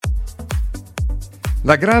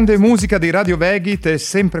La grande musica di Radio Vegit è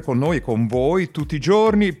sempre con noi e con voi tutti i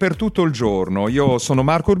giorni, per tutto il giorno. Io sono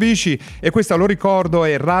Marco Urbisci e questa, lo ricordo,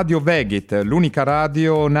 è Radio Vegit, l'unica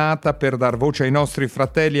radio nata per dar voce ai nostri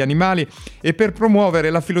fratelli animali e per promuovere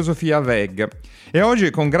la filosofia Veg. E oggi è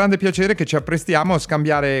con grande piacere che ci apprestiamo a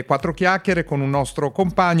scambiare quattro chiacchiere con un nostro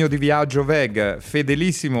compagno di viaggio Veg,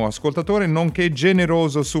 fedelissimo ascoltatore nonché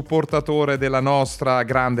generoso supportatore della nostra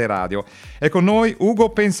grande radio. È con noi Ugo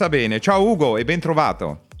Pensabene. Ciao Ugo e ben trovato.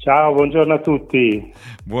 Ciao, buongiorno a tutti.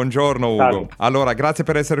 Buongiorno Ugo. Ciao. Allora, grazie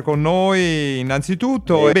per essere con noi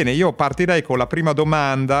innanzitutto. Bene, io partirei con la prima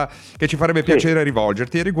domanda che ci farebbe piacere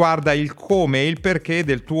rivolgerti e riguarda il come e il perché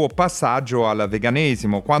del tuo passaggio al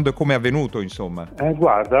veganesimo, quando e come è avvenuto, insomma.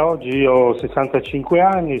 Guarda, oggi ho 65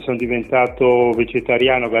 anni, sono diventato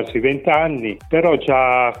vegetariano verso i 20 anni, però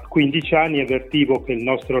già 15 anni avvertivo che il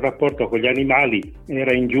nostro rapporto con gli animali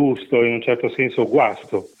era ingiusto, in un certo senso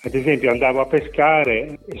guasto. Ad esempio andavo a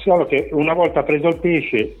pescare, solo che una volta preso il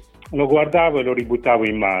pesce lo guardavo e lo ributtavo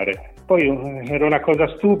in mare. Poi era una cosa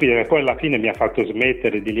stupida che poi alla fine mi ha fatto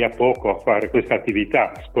smettere di lì a poco a fare questa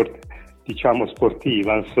attività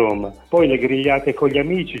sportiva, insomma. Poi le grigliate con gli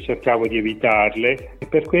amici cercavo di evitarle e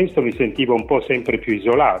per questo mi sentivo un po' sempre più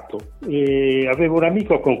isolato. E avevo un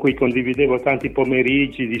amico con cui condividevo tanti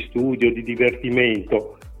pomeriggi di studio, di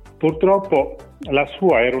divertimento. Purtroppo la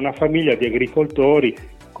sua era una famiglia di agricoltori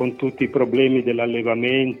con tutti i problemi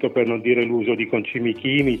dell'allevamento, per non dire l'uso di concimi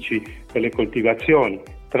chimici per le coltivazioni.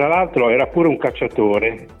 Tra l'altro era pure un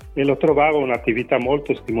cacciatore e lo trovavo un'attività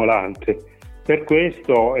molto stimolante. Per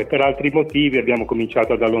questo e per altri motivi abbiamo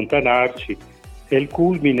cominciato ad allontanarci e il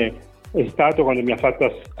culmine è stato quando mi ha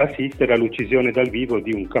fatto assistere all'uccisione dal vivo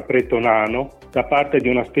di un capretto nano da parte di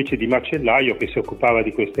una specie di macellaio che si occupava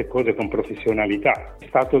di queste cose con professionalità. È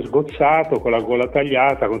stato sgozzato con la gola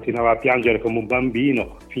tagliata, continuava a piangere come un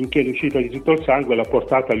bambino finché l'uscita di tutto il sangue l'ha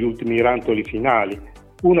portato agli ultimi rantoli finali.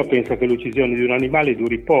 Uno pensa che l'uccisione di un animale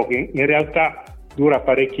duri poco, in realtà dura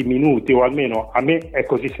parecchi minuti, o almeno a me è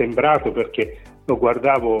così sembrato perché lo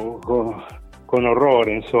guardavo con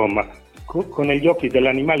orrore, insomma. Con negli occhi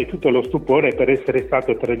dell'animale tutto lo stupore per essere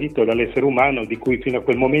stato tradito dall'essere umano di cui fino a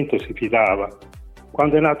quel momento si fidava.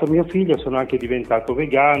 Quando è nato mio figlio sono anche diventato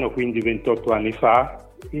vegano, quindi 28 anni fa,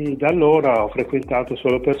 e da allora ho frequentato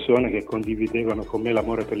solo persone che condividevano con me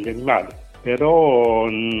l'amore per gli animali. Però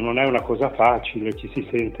non è una cosa facile, ci si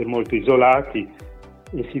sente molto isolati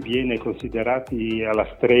e si viene considerati alla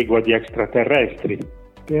stregua di extraterrestri.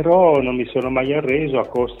 Però non mi sono mai arreso a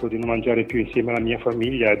costo di non mangiare più insieme alla mia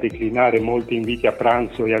famiglia e a declinare molti inviti a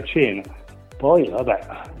pranzo e a cena. Poi,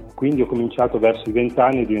 quindi ho cominciato verso i 20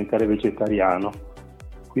 anni a diventare vegetariano.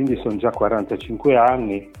 Quindi sono già 45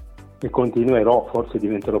 anni e continuerò, forse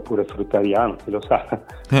diventerò pure fruttariano, chi lo sa.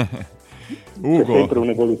 Ugo. C'è sempre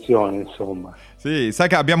un'evoluzione, insomma. Sì, sai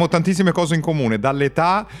che abbiamo tantissime cose in comune,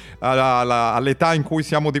 dall'età all'età in cui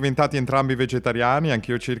siamo diventati entrambi vegetariani,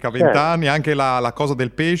 anch'io circa 20 anni, anche la cosa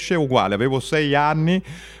del pesce uguale, avevo 6 anni,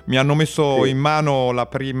 mi hanno messo in mano la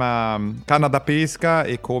prima canna da pesca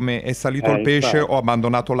e come è salito il pesce ho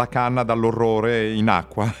abbandonato la canna dall'orrore in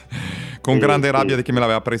acqua. Con grande rabbia di chi me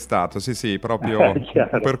l'aveva prestato, sì, proprio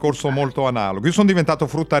un percorso molto analogo. Io sono diventato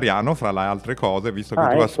fruttariano, fra le altre cose, visto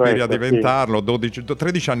che tu aspiri a diventarlo,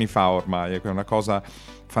 13 anni fa ormai, è una cosa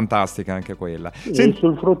fantastica anche quella.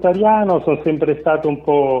 Sul fruttariano sono sempre stato un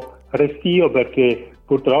po' restio perché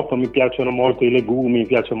purtroppo mi piacciono molto i legumi, mi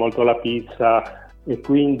piace molto la pizza e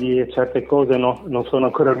quindi certe cose non sono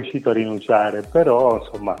ancora riuscito a rinunciare, però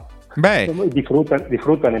insomma... Di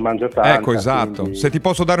frutta ne mangio tanta. Ecco, esatto. Quindi... Se ti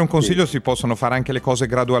posso dare un consiglio, si possono fare anche le cose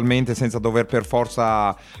gradualmente senza dover per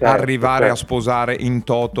forza arrivare a sposare in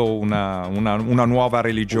toto una nuova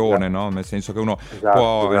religione, no? Nel senso che uno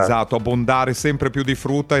può abbondare sempre più di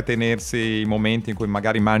frutta e tenersi i momenti in cui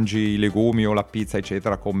magari mangi i legumi o la pizza,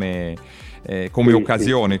 eccetera, come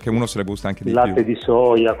occasione, che uno se le gusta anche di più. Latte di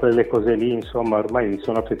soia, quelle cose lì, insomma, ormai mi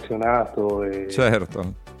sono affezionato.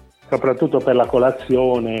 Certo. Soprattutto per la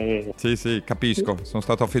colazione. Sì, capisco, sono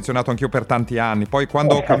stato affezionato anch'io per tanti anni, poi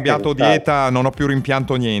quando ho cambiato dieta non ho più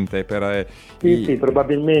rimpianto niente. Sì,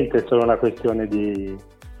 probabilmente è solo una questione di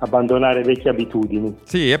abbandonare vecchie abitudini.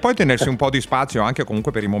 Sì, e poi tenersi un po' di spazio anche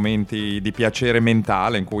comunque per i momenti di piacere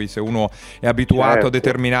mentale, in cui se uno è abituato a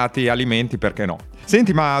determinati alimenti, perché no?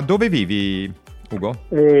 Senti, ma dove vivi, Ugo?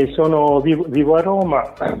 Vivo a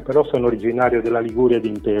Roma, però sono originario della Liguria di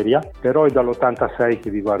Imperia, però è dall'86 che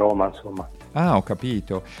vivo a Roma, insomma. Ah, ho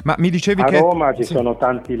capito. Ma mi dicevi a che... Roma ci sono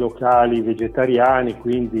tanti locali vegetariani,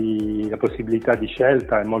 quindi la possibilità di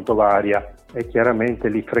scelta è molto varia e chiaramente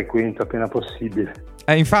li frequento appena possibile.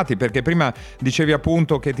 Infatti, perché prima dicevi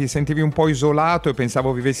appunto che ti sentivi un po' isolato e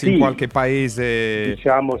pensavo vivessi in qualche paese...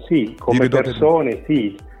 Diciamo sì, come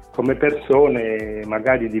persone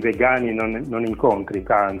magari di vegani non incontri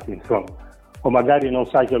tanti, insomma, o magari non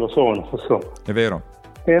sai che lo sono, È vero.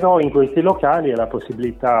 Però in questi locali è la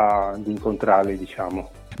possibilità di incontrarli,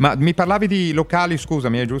 diciamo. Ma mi parlavi di locali,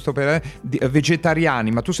 scusami, è giusto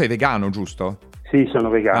vegetariani, ma tu sei vegano, giusto? Sì, sono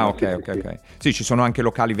vegano. Ok. Sì, ci sono anche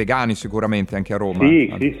locali vegani sicuramente anche a Roma.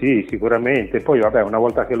 Sì, sicuramente. Poi vabbè, una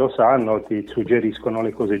volta che lo sanno ti suggeriscono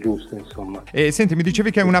le cose giuste, insomma. E senti, mi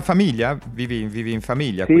dicevi che hai una famiglia? Vivi in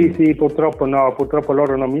famiglia? Sì, purtroppo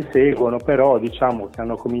loro non mi seguono, però diciamo che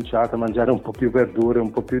hanno cominciato a mangiare un po' più verdure,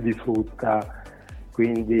 un po' più di frutta,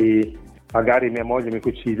 quindi magari mia moglie mi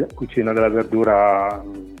cucina della verdura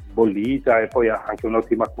bollita e poi ha anche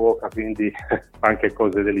un'ottima cuoca, quindi anche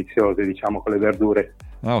cose deliziose, diciamo, con le verdure.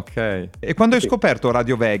 Ok. E quando hai scoperto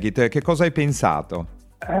Radio Vegit, che cosa hai pensato?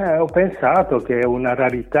 Ho pensato che è una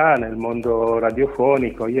rarità nel mondo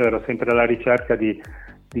radiofonico. Io ero sempre alla ricerca di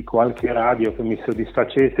qualche radio che mi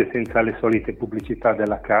soddisfacesse senza le solite pubblicità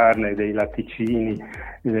della carne, dei latticini,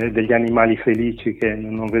 degli animali felici che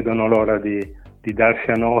non vedono l'ora di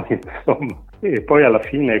darsi a noi, insomma. E poi alla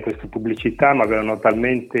fine queste pubblicità mi avevano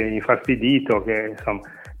talmente infastidito che, insomma,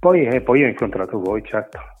 poi ho incontrato voi,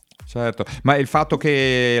 certo. Certo, ma il fatto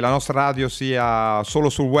che la nostra radio sia solo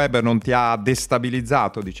sul web non ti ha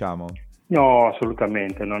destabilizzato, diciamo? No,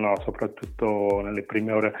 assolutamente, no, soprattutto nelle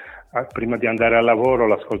prime ore, prima di andare al lavoro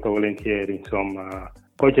l'ascolto volentieri, insomma.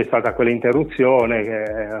 Poi c'è stata quell'interruzione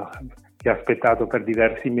che ho aspettato per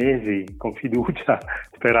diversi mesi con fiducia,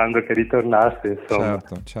 sperando che ritornasse, insomma.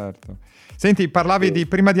 Certo. Senti, parlavi di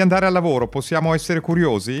prima di andare al lavoro, possiamo essere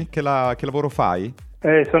curiosi? Che lavoro fai?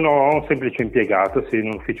 Sono un semplice impiegato, in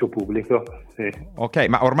un ufficio pubblico. Sì. Ok,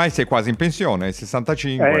 ma ormai sei quasi in pensione,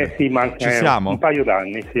 65. Sì, ma ci siamo? Un paio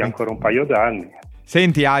d'anni, ancora un paio d'anni.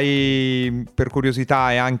 Senti, hai per curiosità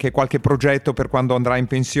anche qualche progetto per quando andrai in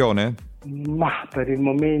pensione? Ma per il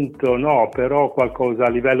momento no, però qualcosa a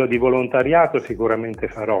livello di volontariato sicuramente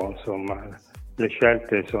farò, insomma. Le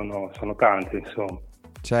scelte sono tante, insomma.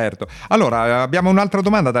 Certo. Allora, abbiamo un'altra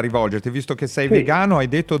domanda da rivolgerti, visto che sei vegano, hai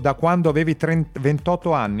detto da quando avevi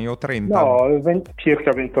 28 anni o 30? No,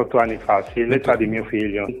 circa 28 anni fa, sì, l'età di mio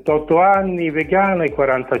figlio. 28 anni vegano e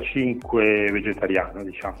 45 vegetariano,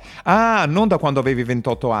 diciamo. Ah, non da quando avevi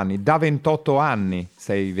 28 anni, da 28 anni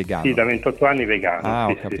sei vegano. Sì, da 28 anni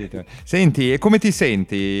vegano. Ho capito. Sì. Senti, e come ti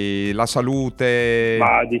senti? La salute?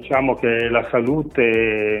 Ma diciamo che la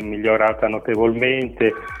salute è migliorata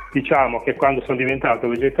notevolmente. Diciamo che quando sono diventato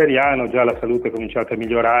vegetariano già la salute è cominciata a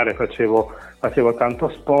migliorare, facevo tanto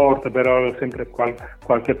sport, però avevo sempre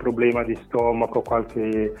qualche problema di stomaco,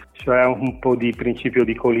 cioè un po' di principio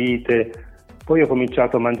di colite. Poi ho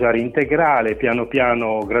cominciato a mangiare integrale, piano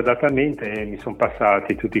piano, gradatamente, mi sono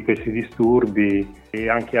passati tutti questi disturbi e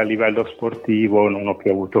anche a livello sportivo non ho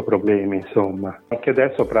più avuto problemi, insomma. Anche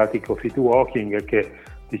adesso pratico fit walking, che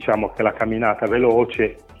diciamo che è la camminata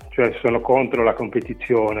veloce, cioè sono contro la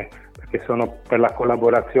competizione, perché sono per la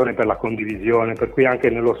collaborazione, per la condivisione, per cui anche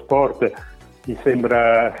nello sport mi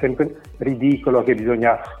sembra sempre ridicolo che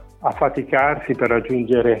bisogna affaticarsi per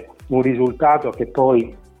raggiungere un risultato che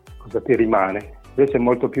poi cosa ti rimane. Invece è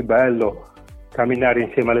molto più bello camminare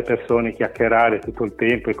insieme alle persone, chiacchierare tutto il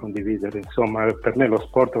tempo e condividere, insomma, per me lo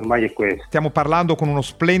sport ormai è questo. Stiamo parlando con uno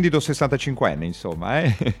splendido 65enne, insomma,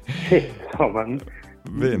 insomma,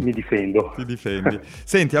 mi difendo. Ti difendi.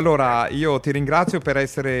 Senti, allora io ti ringrazio per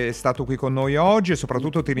essere stato qui con noi oggi e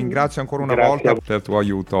soprattutto ti ringrazio ancora una volta per il tuo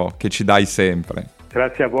aiuto che ci dai sempre.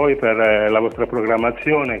 Grazie a voi per la vostra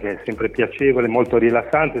programmazione, che è sempre piacevole, molto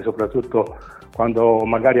rilassante, soprattutto quando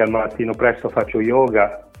magari al mattino presto faccio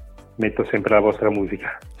yoga, metto sempre la vostra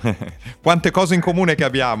musica. Quante cose in comune che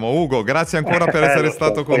abbiamo, Ugo, grazie ancora per essere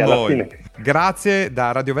stato con noi. Grazie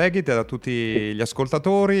da Radio Vegit e da tutti gli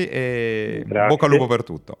ascoltatori e bocca al lupo per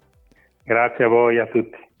tutto. Grazie a voi, a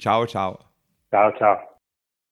tutti. Ciao. Ciao.